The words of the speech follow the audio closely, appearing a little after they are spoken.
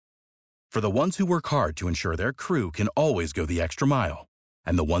For the ones who work hard to ensure their crew can always go the extra mile,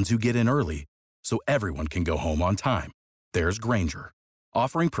 and the ones who get in early so everyone can go home on time, there's Grainger,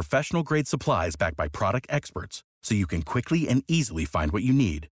 offering professional-grade supplies backed by product experts so you can quickly and easily find what you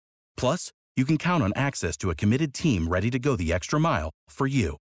need. Plus, you can count on access to a committed team ready to go the extra mile for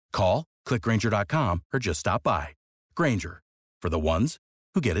you. Call, click Grainger.com, or just stop by. Grainger, for the ones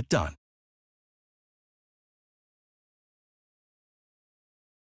who get it done.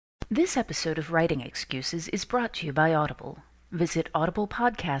 This episode of Writing Excuses is brought to you by Audible. Visit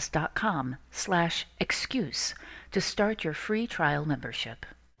audiblepodcast.com/excuse to start your free trial membership.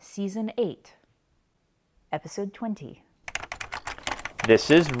 Season 8, Episode 20.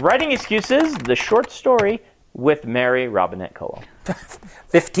 This is Writing Excuses, the short story with Mary Robinette Kowal.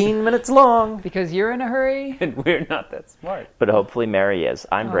 15 minutes long. Because you're in a hurry? And we're not that smart. But hopefully Mary is.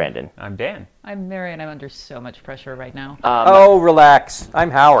 I'm Brandon. I'm Dan. I'm Mary, and I'm under so much pressure right now. Relax.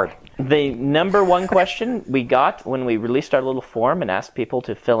 I'm Howard. The number one question we got when we released our little form and asked people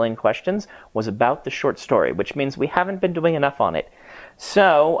to fill in questions was about the short story, which means we haven't been doing enough on it.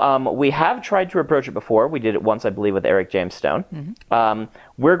 So we have tried to approach it before. We did it once, I believe, with Eric James Stone. Mm-hmm.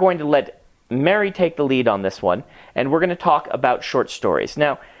 We're going to let Mary take the lead on this one, and we're going to talk about short stories.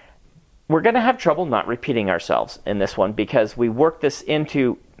 Now, we're going to have trouble not repeating ourselves in this one because we work this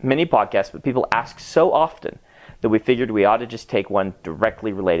into many podcasts, but people ask so often that we figured we ought to just take one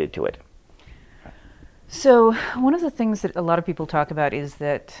directly related to it. So one of the things that a lot of people talk about is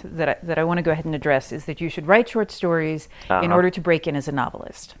that I want to go ahead and address is that you should write short stories in order to break in as a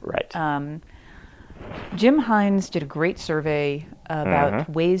novelist. Right. Jim Hines did a great survey about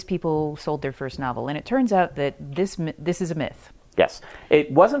ways people sold their first novel, and it turns out that this is a myth. Yes.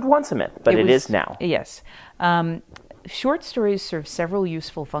 It wasn't once a myth, but it is now. Yes. Short stories serve several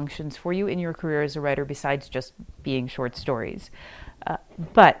useful functions for you in your career as a writer besides just being short stories.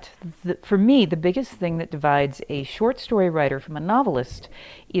 But for me, the biggest thing that divides a short story writer from a novelist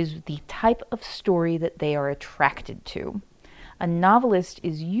is the type of story that they are attracted to. A novelist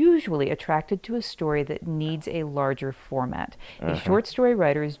is usually attracted to a story that needs a larger format. A short story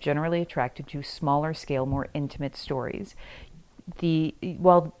writer is generally attracted to smaller scale, more intimate stories.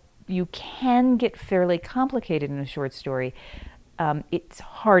 While you can get fairly complicated in a short story, it's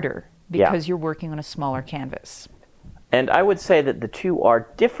harder because you're working on a smaller canvas. And I would say that the two are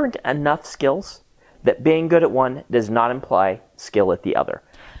different enough skills that being good at one does not imply skill at the other.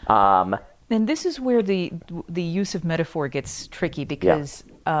 And this is where the use of metaphor gets tricky because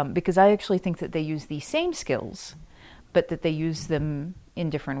I actually think that they use the same skills, but that they use them in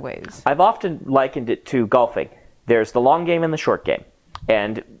different ways. I've often likened it to golfing. There's the long game and the short game.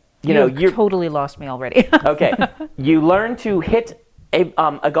 And you've totally lost me already. Okay. You learn to hit a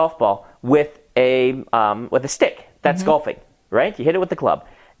golf ball with a stick. That's golfing, right? You hit it with the club.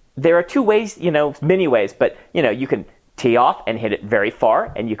 There are two ways, many ways, but you can tee off and hit it very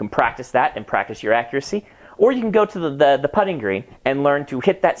far, and you can practice that and practice your accuracy. Or you can go to the putting green and learn to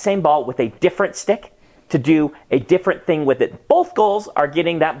hit that same ball with a different stick to do a different thing with it. Both goals are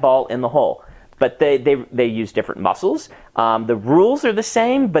getting that ball in the hole, but they use different muscles. The rules are the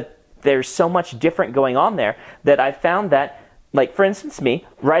same, but there's so much different going on there that I found that, like for instance me,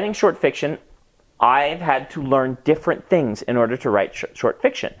 writing short fiction, I've had to learn different things in order to write short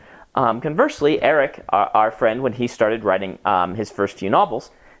fiction. Conversely, Eric, our friend, when he started writing his first few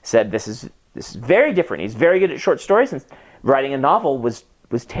novels, said this is very different. He's very good at short stories, and writing a novel was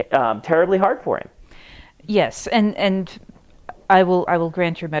terribly hard for him. Yes, and I will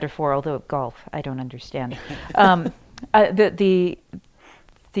grant your metaphor, although golf I don't understand. The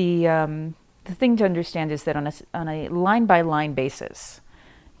thing to understand is that on a line by line basis,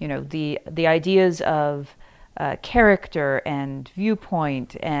 the ideas of character and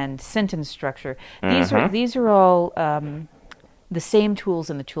viewpoint and sentence structure, these are all the same tools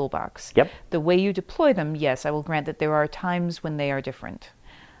in the toolbox. Yep. The way you deploy them, yes, I will grant that there are times when they are different.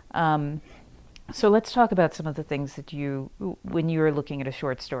 So let's talk about some of the things that when you are looking at a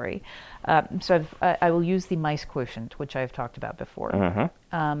short story. So I will use the mice quotient, which I've talked about before.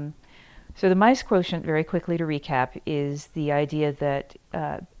 So the mice quotient, very quickly to recap, is the idea that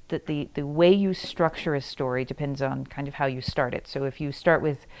the way you structure a story depends on kind of how you start it. So if you start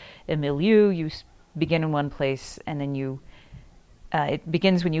with a milieu, you begin in one place, and then it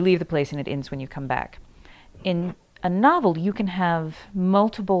begins when you leave the place and it ends when you come back. In a novel, you can have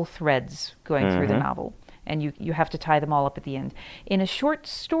multiple threads going through the novel, and you have to tie them all up at the end. In a short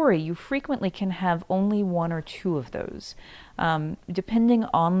story, you frequently can have only one or two of those. Depending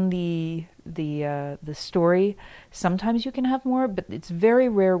on the story, sometimes you can have more, but it's very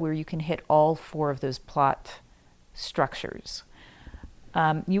rare where you can hit all four of those plot structures.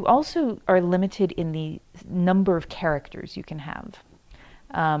 You also are limited in the number of characters you can have.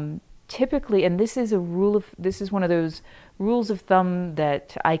 Typically, and this is one of those rules of thumb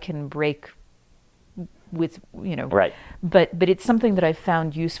that I can break with, Right. But it's something that I've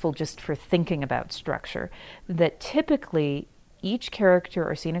found useful just for thinking about structure, that typically each character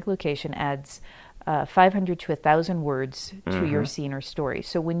or scenic location adds 500 to 1,000 words to your scene or story.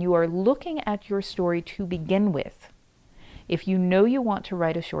 So when you are looking at your story to begin with, if you know you want to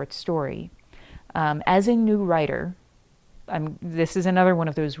write a short story, as a new writer, this is another one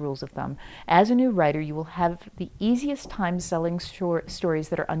of those rules of thumb. As a new writer, you will have the easiest time selling short stories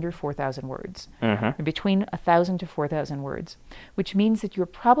that are under 4,000 words, between 1,000 to 4,000 words, which means that you're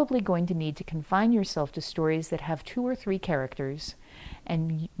probably going to need to confine yourself to stories that have 2 or 3 characters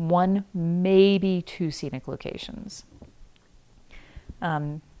and 1, maybe 2 scenic locations.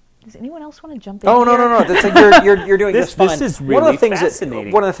 Does anyone else want to jump in? Oh, here? no. That's you're doing this fine. This is really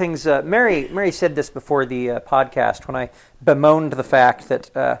fascinating. One of the things Mary said this before the podcast when I bemoaned the fact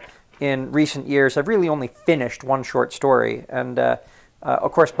that in recent years I've really only finished one short story, and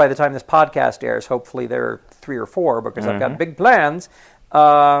of course by the time this podcast airs, hopefully there are 3 or 4 because I've got big plans.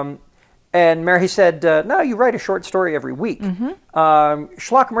 And Mary said, "No, you write a short story every week."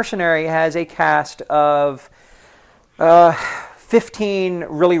 Schlock Mercenary has a cast of 15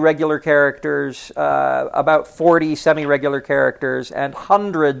 really regular characters, about 40 semi-regular characters, and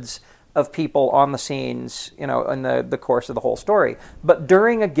hundreds of people on the scenes, in the course of the whole story. But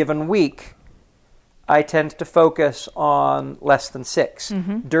during a given week, I tend to focus on less than 6.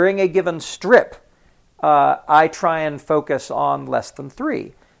 During a given strip, I try and focus on less than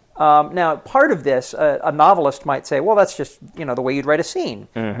 3. Now, part of this, a novelist might say, well, that's just, the way you'd write a scene,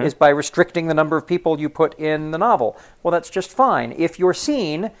 is by restricting the number of people you put in the novel. Well, that's just fine. If your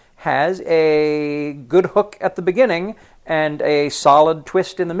scene has a good hook at the beginning and a solid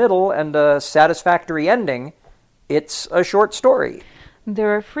twist in the middle and a satisfactory ending, it's a short story.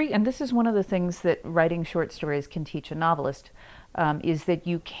 There are and this is one of the things that writing short stories can teach a novelist, is that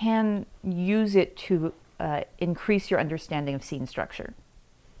you can use it to increase your understanding of scene structure.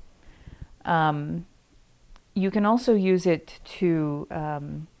 You can also use it to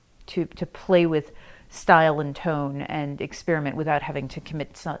play with style and tone and experiment without having to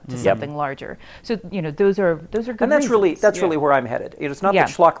commit to something larger. So those are good. And that's reasons. really where I'm headed. It's not that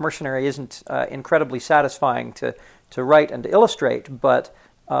Schlock Mercenary isn't incredibly satisfying to write and to illustrate, but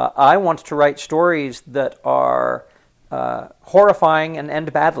I want to write stories that are horrifying and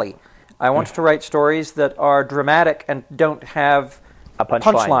end badly. I want to write stories that are dramatic and don't have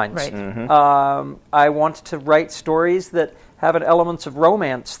punchlines. Right. I want to write stories that have an elements of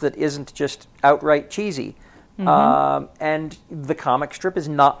romance that isn't just outright cheesy. And the comic strip is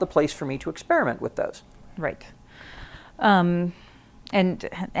not the place for me to experiment with those. Right. And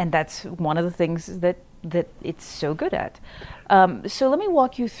that's one of the things that it's so good at. So let me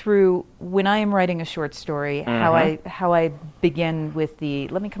walk you through when I am writing a short story, how I begin with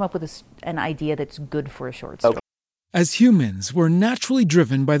let me come up with an idea that's good for a short story. As humans, we're naturally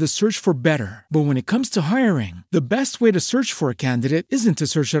driven by the search for better. But when it comes to hiring, the best way to search for a candidate isn't to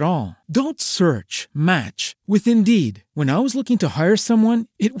search at all. Don't search, match with Indeed. When I was looking to hire someone,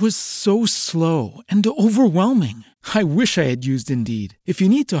 it was so slow and overwhelming. I wish I had used Indeed. If you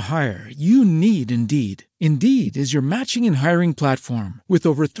need to hire, you need Indeed. Indeed is your matching and hiring platform with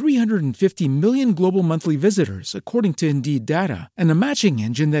over 350 million global monthly visitors, according to Indeed data, and a matching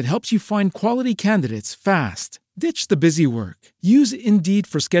engine that helps you find quality candidates fast. Ditch the busy work. Use Indeed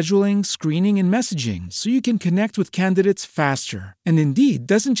for scheduling, screening, and messaging so you can connect with candidates faster. And Indeed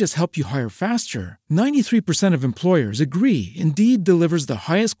doesn't just help you hire faster. 93% of employers agree Indeed delivers the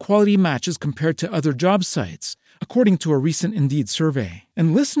highest quality matches compared to other job sites, according to a recent Indeed survey.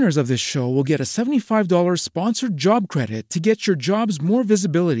 And listeners of this show will get a $75 sponsored job credit to get your jobs more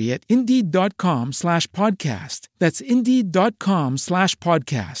visibility at Indeed.com/podcast. That's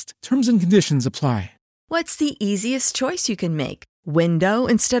Indeed.com/podcast. Terms and conditions apply. What's the easiest choice you can make? Window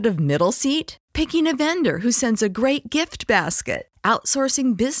instead of middle seat? Picking a vendor who sends a great gift basket?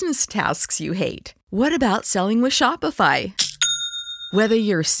 Outsourcing business tasks you hate? What about selling with Shopify? Whether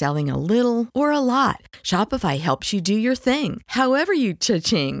you're selling a little or a lot, Shopify helps you do your thing, however you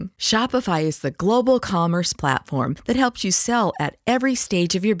cha-ching. Shopify is the global commerce platform that helps you sell at every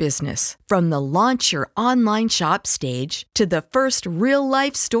stage of your business. From the launch your online shop stage to the first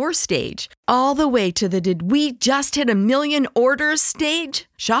real-life store stage, all the way to the did we just hit 1 million orders stage.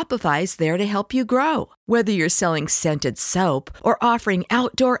 Shopify's there to help you grow. Whether you're selling scented soap or offering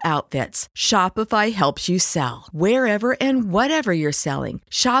outdoor outfits, Shopify helps you sell. Wherever and whatever you're selling,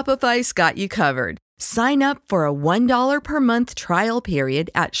 Shopify's got you covered. Sign up for a $1 per month trial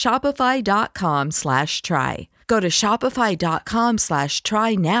period at shopify.com/try. Go to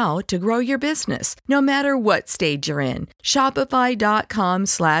shopify.com/try now to grow your business, no matter what stage you're in.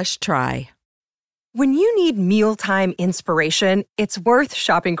 Shopify.com/try. When you need mealtime inspiration, it's worth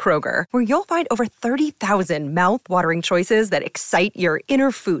shopping Kroger, where you'll find over 30,000 mouth-watering choices that excite your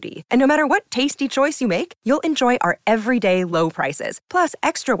inner foodie. And no matter what tasty choice you make, you'll enjoy our everyday low prices, plus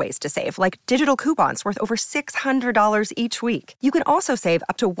extra ways to save, like digital coupons worth over $600 each week. You can also save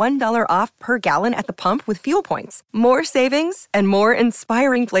up to $1 off per gallon at the pump with fuel points. More savings and more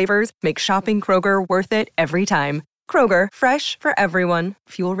inspiring flavors make shopping Kroger worth it every time. Kroger, fresh for everyone.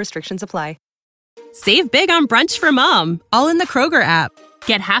 Fuel restrictions apply. Save big on brunch for mom, all in the Kroger app.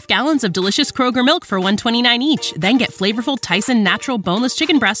 Get half gallons of delicious Kroger milk for $1.29 each. Then get flavorful Tyson natural boneless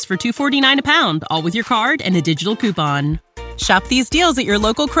chicken breasts for $2.49 a pound, all with your card and a digital coupon. Shop these deals at your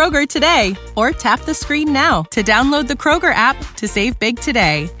local Kroger today, or tap the screen now to download the Kroger app to save big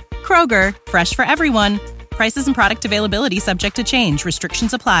today. Kroger, fresh for everyone. Prices and product availability subject to change.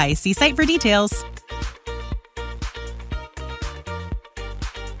 Restrictions apply. See site for details.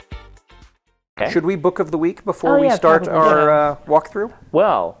 Okay. Should we book of the week before we yeah, start probably, our walkthrough?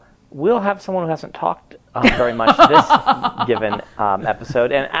 Well, we'll have someone who hasn't talked very much this given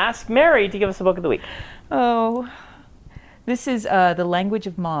episode, and ask Mary to give us a book of the week. Oh, this is The Language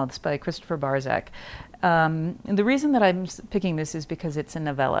of Moths by Christopher Barzak. And the reason that I'm picking this is because it's a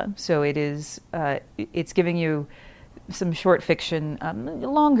novella. So it is. It's giving you some short fiction,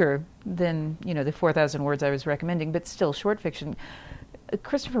 longer than the 4,000 words I was recommending, but still short fiction.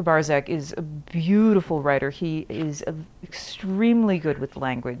 Christopher Barzak is a beautiful writer. He is extremely good with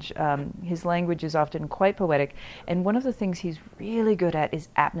language. His language is often quite poetic, and one of the things he's really good at is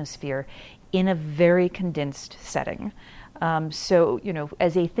atmosphere in a very condensed setting. So,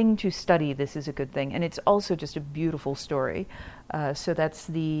 as a thing to study, this is a good thing, and it's also just a beautiful story. So that's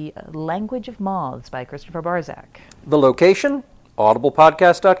The Language of Moths by Christopher Barzak. The location,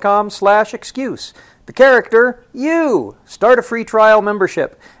 audiblepodcast.com/excuse. The character, you. Start a free trial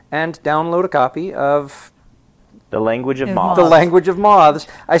membership and download a copy of The Language of Moths. The Language of Moths.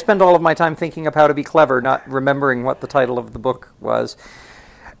 I spend all of my time thinking of how to be clever, not remembering what the title of the book was.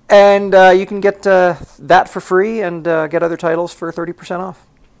 And you can get that for free and get other titles for 30% off.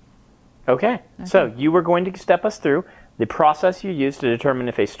 Okay, so you were going to step us through the process you use to determine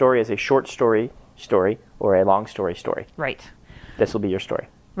if a story is a short story or a long story. Right. This will be your story.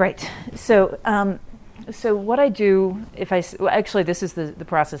 Right. So what I do actually this is the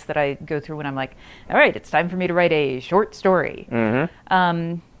process that I go through when I'm like, all right, it's time for me to write a short story.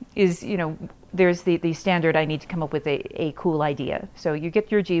 Mm-hmm. There's the standard, I need to come up with a cool idea. So you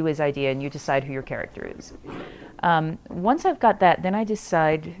get your gee whiz idea and you decide who your character is. Once I've got that, then I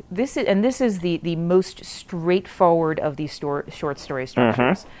decide this is the most straightforward of these short story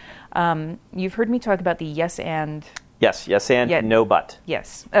structures. Mm-hmm. You've heard me talk about the yes and. Yes, and no but.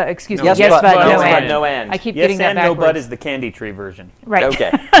 Yes. Excuse me. Yes, Yes, but no and. and. No and. I keep Yes getting that and backwards. no but is the Candy Tree version. Right.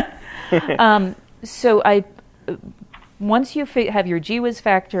 Okay. So once you have your gee whiz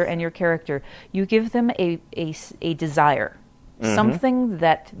factor and your character, you give them a desire, mm-hmm. something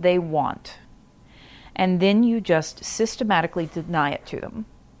that they want, and then you just systematically deny it to them.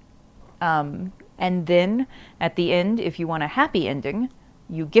 And then at the end, if you want a happy ending,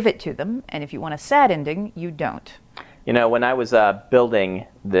 you give it to them, and if you want a sad ending, you don't. When I was building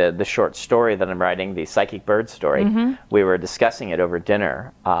the short story that I'm writing, the Psychic Bird story, mm-hmm. we were discussing it over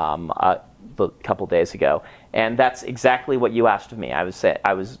dinner a couple days ago, and that's exactly what you asked of me. I was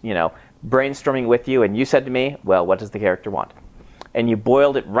brainstorming with you, and you said to me, well, what does the character want? And you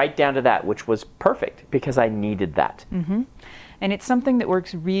boiled it right down to that, which was perfect, because I needed that. Mm-hmm. And it's something that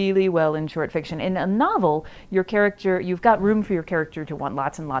works really well in short fiction. In a novel, you've got room for your character to want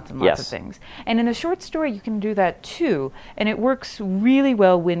lots and lots and lots of things. And in a short story, you can do that too. And it works really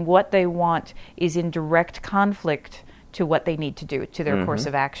well when what they want is in direct conflict to what they need to do, to their mm-hmm. course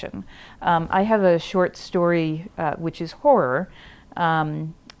of action. I have a short story, which is horror,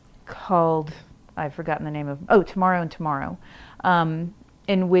 called, I've forgotten the name of, Tomorrow and Tomorrow,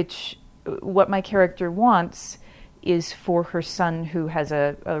 in which what my character wants is for her son, who has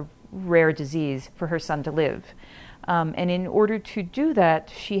a rare disease, for her son to live. And in order to do that,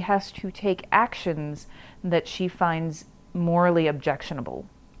 she has to take actions that she finds morally objectionable.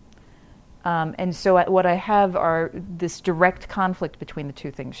 And so what I have are this direct conflict between the two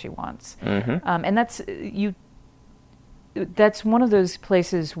things she wants. Mm-hmm. And that's one of those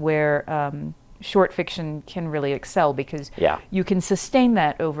places where short fiction can really excel, because you can sustain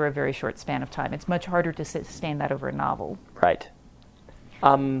that over a very short span of time. It's much harder to sustain that over a novel. Right.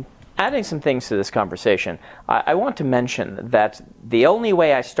 adding some things to this conversation, I want to mention that the only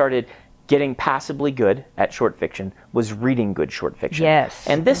way I started getting passably good at short fiction was reading good short fiction. Yes.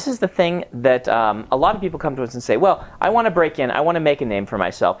 And this is the thing that a lot of people come to us and say, well, I want to break in, I want to make a name for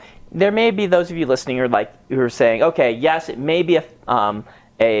myself. There may be those of you listening who are saying, okay, yes, it may be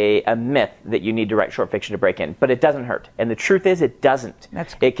a myth that you need to write short fiction to break in, but it doesn't hurt. And the truth is, it doesn't.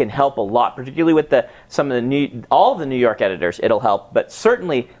 It can help a lot, particularly with all of the New York editors. It'll help, but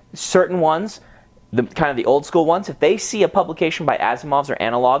certainly certain ones, the old school ones, if they see a publication by Asimov's or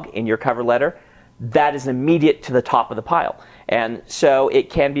Analog in your cover letter, that is immediate to the top of the pile. And so it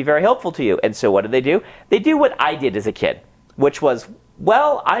can be very helpful to you. And so what do? They do what I did as a kid, which was,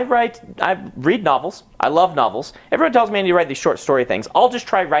 well, I read novels. I love novels. Everyone tells me I need to write these short story things. I'll just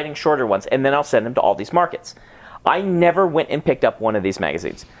try writing shorter ones, and then I'll send them to all these markets. I never went and picked up one of these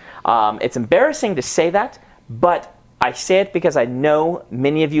magazines. It's embarrassing to say that, but I say it because I know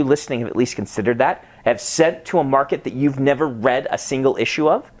many of you listening have at least considered that, have sent to a market that you've never read a single issue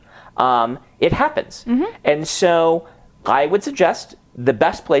of. It happens. And so I would suggest the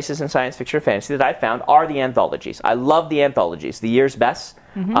best places in science fiction or fantasy that I've found are the anthologies. I love the anthologies. The Year's Best,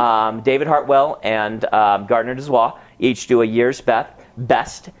 David Hartwell and Gardner Dozois each do a Year's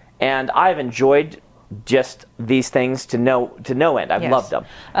Best, and I've enjoyed just these things to no end. I've loved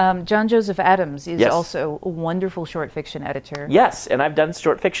them. John Joseph Adams is also a wonderful short fiction editor. Yes, and I've done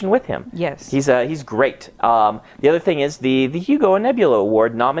short fiction with him. Yes. He's great. The other thing is the Hugo and Nebula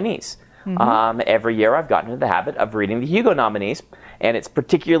Award nominees. Every year I've gotten into the habit of reading the Hugo nominees, and it's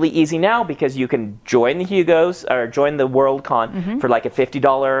particularly easy now because you can join the Hugos or join the WorldCon for like a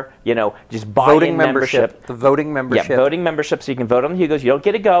 $50, just buy-in membership. The voting membership. Yeah, voting membership, so you can vote on the Hugos. You don't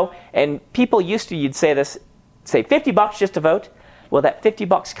get to go. And people you'd say $50 just to vote. Well, that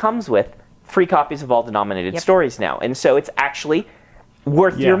 $50 comes with free copies of all the nominated stories now, and so it's actually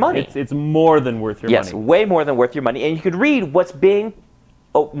worth your money. It's more than worth your money. Yes, way more than worth your money, and you could read what's being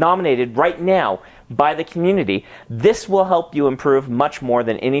nominated right now by the community. This will help you improve much more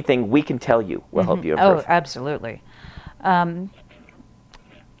than anything we can tell you will help you improve. Oh, absolutely. And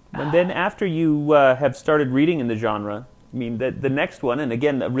then after you have started reading in the genre, I mean, the next one, and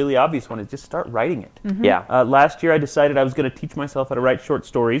again, a really obvious one, is just start writing it. Yeah. Last year I decided I was going to teach myself how to write short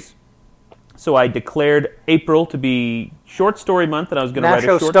stories. So I declared April to be short story month, and I was going to write a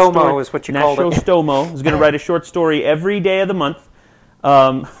short story. Nashostomo is what you called it. Nashostomo. I was going to write a short story every day of the month.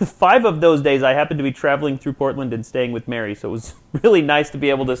 5 of those days I happened to be traveling through Portland and staying with Mary, so it was really nice to be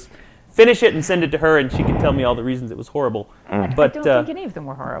able to finish it and send it to her, and she could tell me all the reasons it was horrible. But I don't think any of them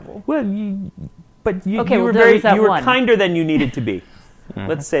were horrible. Well, you were kinder than you needed to be.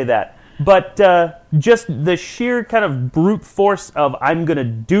 Let's say that. But just the sheer kind of brute force of I'm going to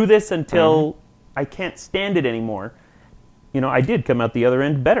do this until I can't stand it anymore. I did come out the other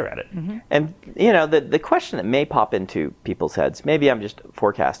end better at it. And, the question that may pop into people's heads, maybe I'm just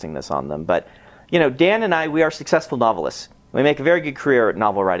forecasting this on them, but, Dan and I, we are successful novelists. We make a very good career at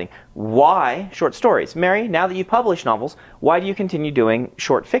novel writing. Why short stories? Mary, now that you publish novels, why do you continue doing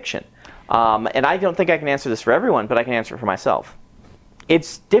short fiction? And I don't think I can answer this for everyone, but I can answer it for myself.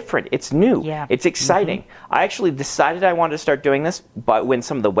 It's different. It's new. Yeah. It's exciting. I actually decided I wanted to start doing this but when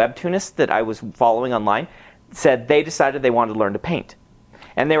some of the webtoonists that I was following online said they decided they wanted to learn to paint.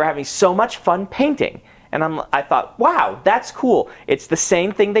 And they were having so much fun painting. And I thought, wow, that's cool. It's the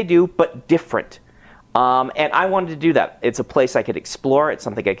same thing they do, but different. And I wanted to do that. It's a place I could explore. It's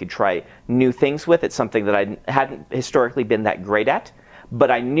something I could try new things with. It's something that I hadn't historically been that great at. But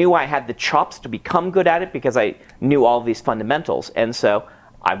I knew I had the chops to become good at it because I knew all of these fundamentals. And so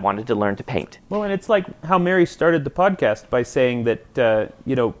I wanted to learn to paint. Well, and it's like how Mary started the podcast by saying that,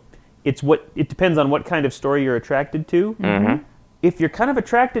 it depends on what kind of story you're attracted to. If you're kind of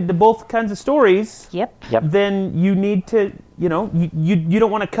attracted to both kinds of stories, then you need to, you don't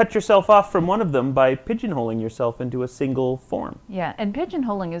want to cut yourself off from one of them by pigeonholing yourself into a single form. Yeah, and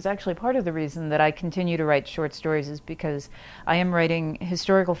pigeonholing is actually part of the reason that I continue to write short stories is because I am writing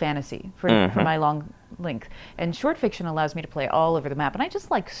historical fantasy for my long length. And short fiction allows me to play all over the map. And I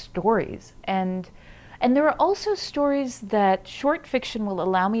just like stories. And there are also stories that short fiction will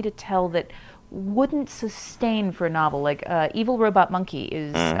allow me to tell that wouldn't sustain for a novel. Like Evil Robot Monkey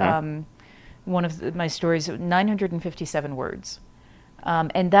is one of my stories, 957 words.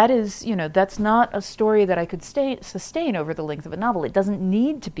 And that is, that's not a story that I could sustain over the length of a novel. It doesn't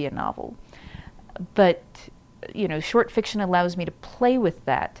need to be a novel. But, short fiction allows me to play with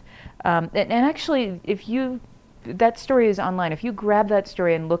that. And actually, that story is online. If you grab that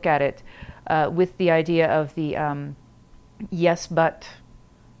story and look at it with the idea of the yes, but,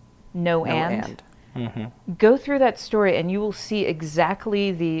 no and. Go through that story and you will see exactly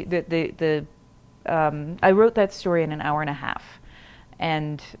I wrote that story in an hour and a half.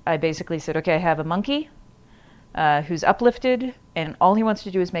 And I basically said, okay, I have a monkey who's uplifted, and all he wants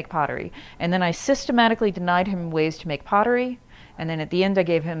to do is make pottery. And then I systematically denied him ways to make pottery, and then at the end I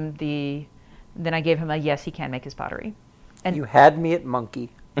gave him a yes, he can make his pottery. And you had me at monkey.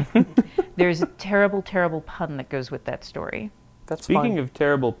 There's a terrible, terrible pun that goes with that story. That's Speaking fine. of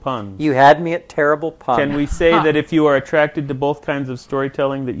terrible puns. You had me at terrible pun. Can we say that if you are attracted to both kinds of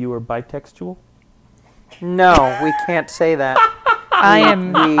storytelling that you are bitextual? No, we can't say that. I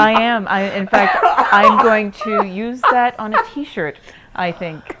am. In fact, I'm going to use that on a T-shirt, I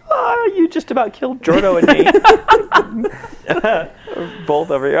think. You just about killed Jordo and me. Both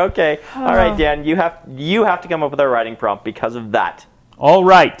over here. Okay. All right, Dan, you have to come up with our writing prompt because of that. All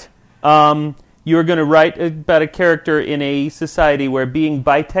right. You're going to write about a character in a society where being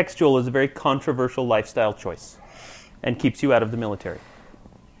bitextual is a very controversial lifestyle choice and keeps you out of the military.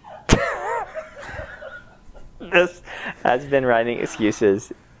 This has been Writing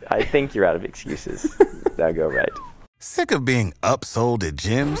Excuses. I think you're out of excuses. Now go right. Sick of being upsold at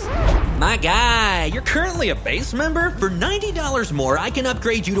gyms? My guy, you're currently a base member? For $90 more, I can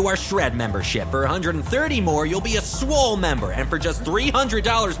upgrade you to our Shred membership. For $130 more, you'll be a Swole member. And for just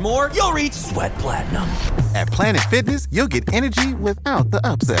 $300 more, you'll reach Sweat Platinum. At Planet Fitness, you'll get energy without the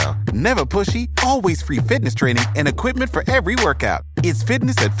upsell. Never pushy, always free fitness training and equipment for every workout. It's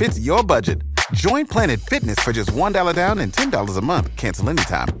fitness that fits your budget. Join Planet Fitness for just $1 down and $10 a month. Cancel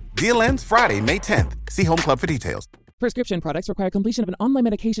anytime. Deal ends Friday, May 10th. See Home Club for details. Prescription products require completion of an online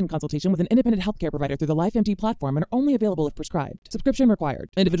medication consultation with an independent healthcare provider through the LifeMD platform and are only available if prescribed. Subscription required.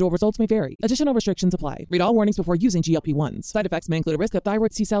 Individual results may vary. Additional restrictions apply. Read all warnings before using GLP-1s. Side effects may include a risk of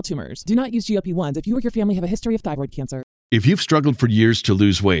thyroid C-cell tumors. Do not use GLP-1s if you or your family have a history of thyroid cancer. If you've struggled for years to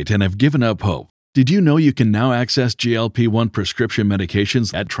lose weight and have given up hope, did you know you can now access GLP-1 prescription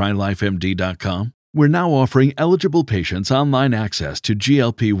medications at TryLifeMD.com? We're now offering eligible patients online access to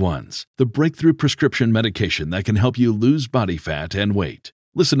GLP-1s, the breakthrough prescription medication that can help you lose body fat and weight.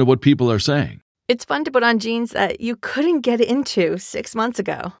 Listen to what people are saying. It's fun to put on jeans that you couldn't get into 6 months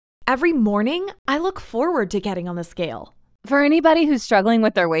ago. Every morning, I look forward to getting on the scale. For anybody who's struggling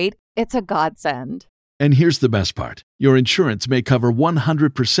with their weight, it's a godsend. And here's the best part. Your insurance may cover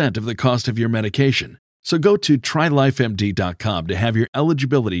 100% of the cost of your medication. So go to TryLifeMD.com to have your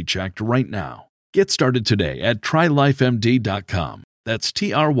eligibility checked right now. Get started today at TryLifeMD.com. That's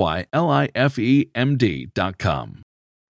TryLifeMD.com.